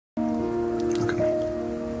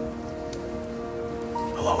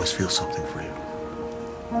always feel something for you.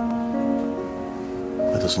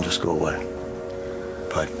 It doesn't just go away.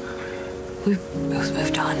 But we've both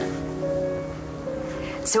moved on.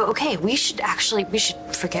 So, okay, we should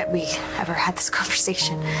forget we ever had this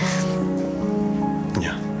conversation.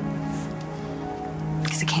 Yeah.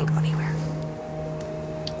 Because it can't go anywhere.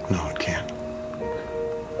 No, it can't.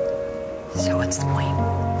 So what's the point?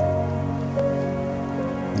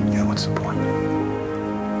 Yeah, what's the point?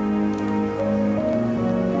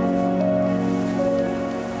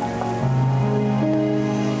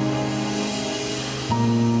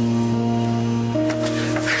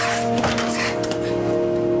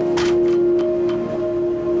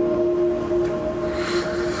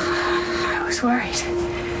 Worried.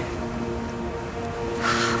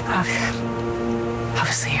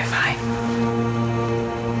 Obviously, you're fine.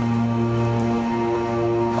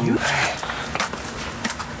 You?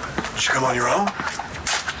 Did you come on your own?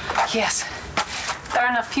 Yes. There are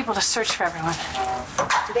enough people to search for everyone.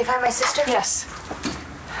 Did they find my sister? Yes.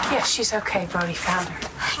 Yes, she's okay. Brody found her.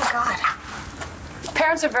 Thank God.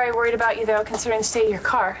 Parents are very worried about you, though, considering the state of your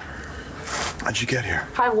car. How'd you get here?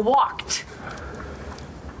 I walked.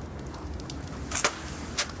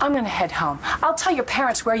 I'm gonna head home. I'll tell your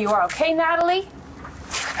parents where you are, okay, Natalie?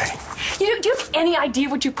 Hey. Do you have any idea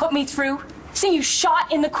what you put me through? Seeing you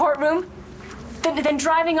shot in the courtroom? Then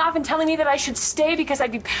driving off and telling me that I should stay because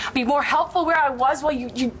I'd be more helpful where I was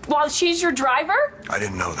while she's your driver? I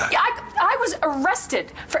didn't know that. I was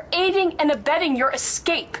arrested for aiding and abetting your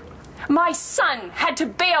escape. My son had to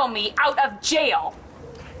bail me out of jail.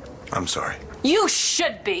 I'm sorry. You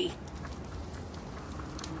should be.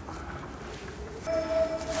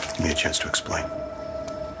 Give me a chance to explain.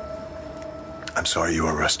 I'm sorry you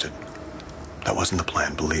were arrested. That wasn't the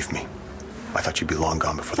plan, believe me. I thought you'd be long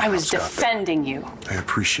gone before the I was cops got defending you. there. I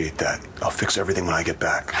appreciate that. I'll fix everything when I get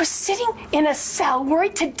back. I was sitting in a cell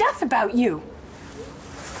worried to death about you.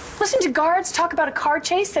 Listen to guards talk about a car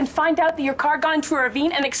chase and find out that your car got into a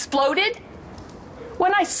ravine and exploded.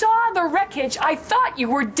 When I saw the wreckage, I thought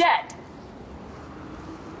you were dead.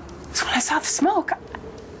 So when I saw the smoke,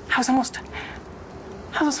 I was almost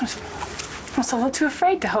a little too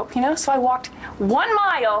afraid to hope, you know? So I walked 1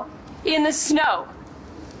 mile in the snow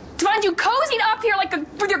to find you cozying up here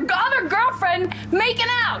with your other girlfriend making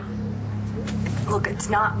out. Look, it's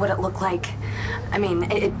not what it looked like. I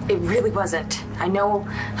mean, it really wasn't. I know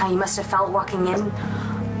how you must have felt walking in,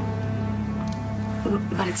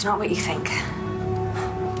 but it's not what you think.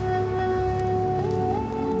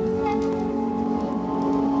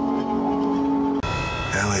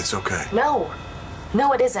 Ellie, it's okay.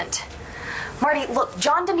 No, it isn't. Marty, look,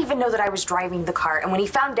 John didn't even know that I was driving the car, and when he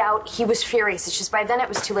found out, he was furious. It's just by then it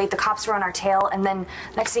was too late. The cops were on our tail, and then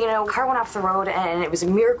next thing you know, the car went off the road, and it was a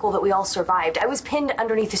miracle that we all survived. I was pinned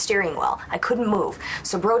underneath the steering wheel. I couldn't move.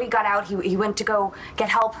 So Brody got out. He went to go get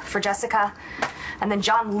help for Jessica, and then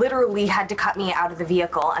John literally had to cut me out of the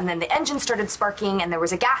vehicle, and then the engine started sparking, and there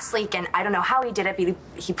was a gas leak, and I don't know how he did it, but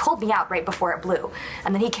he pulled me out right before it blew,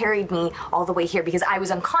 and then he carried me all the way here because I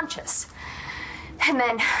was unconscious. And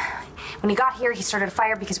then when he got here, he started a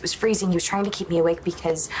fire because it was freezing. He was trying to keep me awake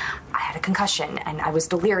because I had a concussion and I was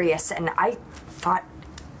delirious, and I thought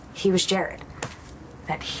he was Jared,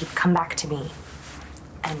 that he'd come back to me,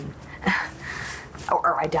 and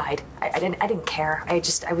or I died. I didn't care.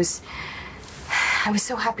 I was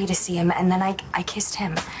so happy to see him, and then I kissed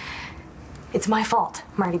him. It's my fault,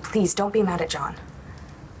 Marty. Please don't be mad at John.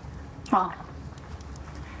 Well,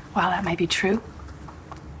 while that may be true,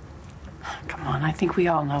 come on, I think we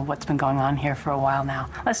all know what's been going on here for a while now.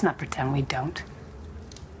 Let's not pretend we don't.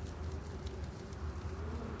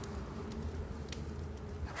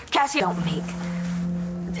 Cassie, don't make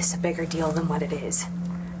this a bigger deal than what it is.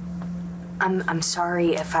 I'm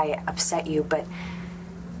sorry if I upset you, but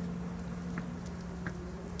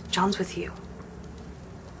John's with you.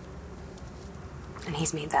 And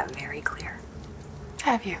he's made that very clear.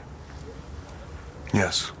 Have you?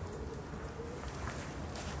 Yes.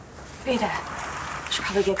 Rita, should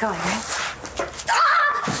probably get going, right?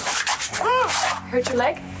 Ah! Hurt your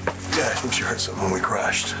leg? Yeah, I think she hurt something when we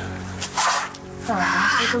crashed. All right,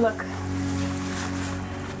 let's take a look.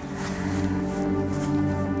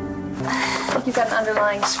 I think you've got an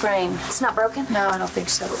underlying sprain. It's not broken? No, I don't think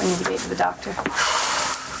so, but we need to get to the doctor.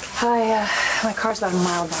 My car's about a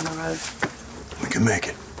mile down the road. We can make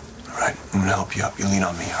it. All right, I'm gonna help you up. You lean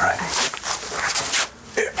on me, all right?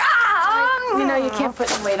 Here. You know, you can't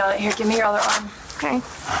put any weight on it. Here, give me your other arm. Okay.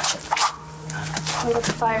 Hold up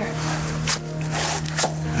the fire.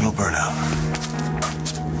 It'll burn out.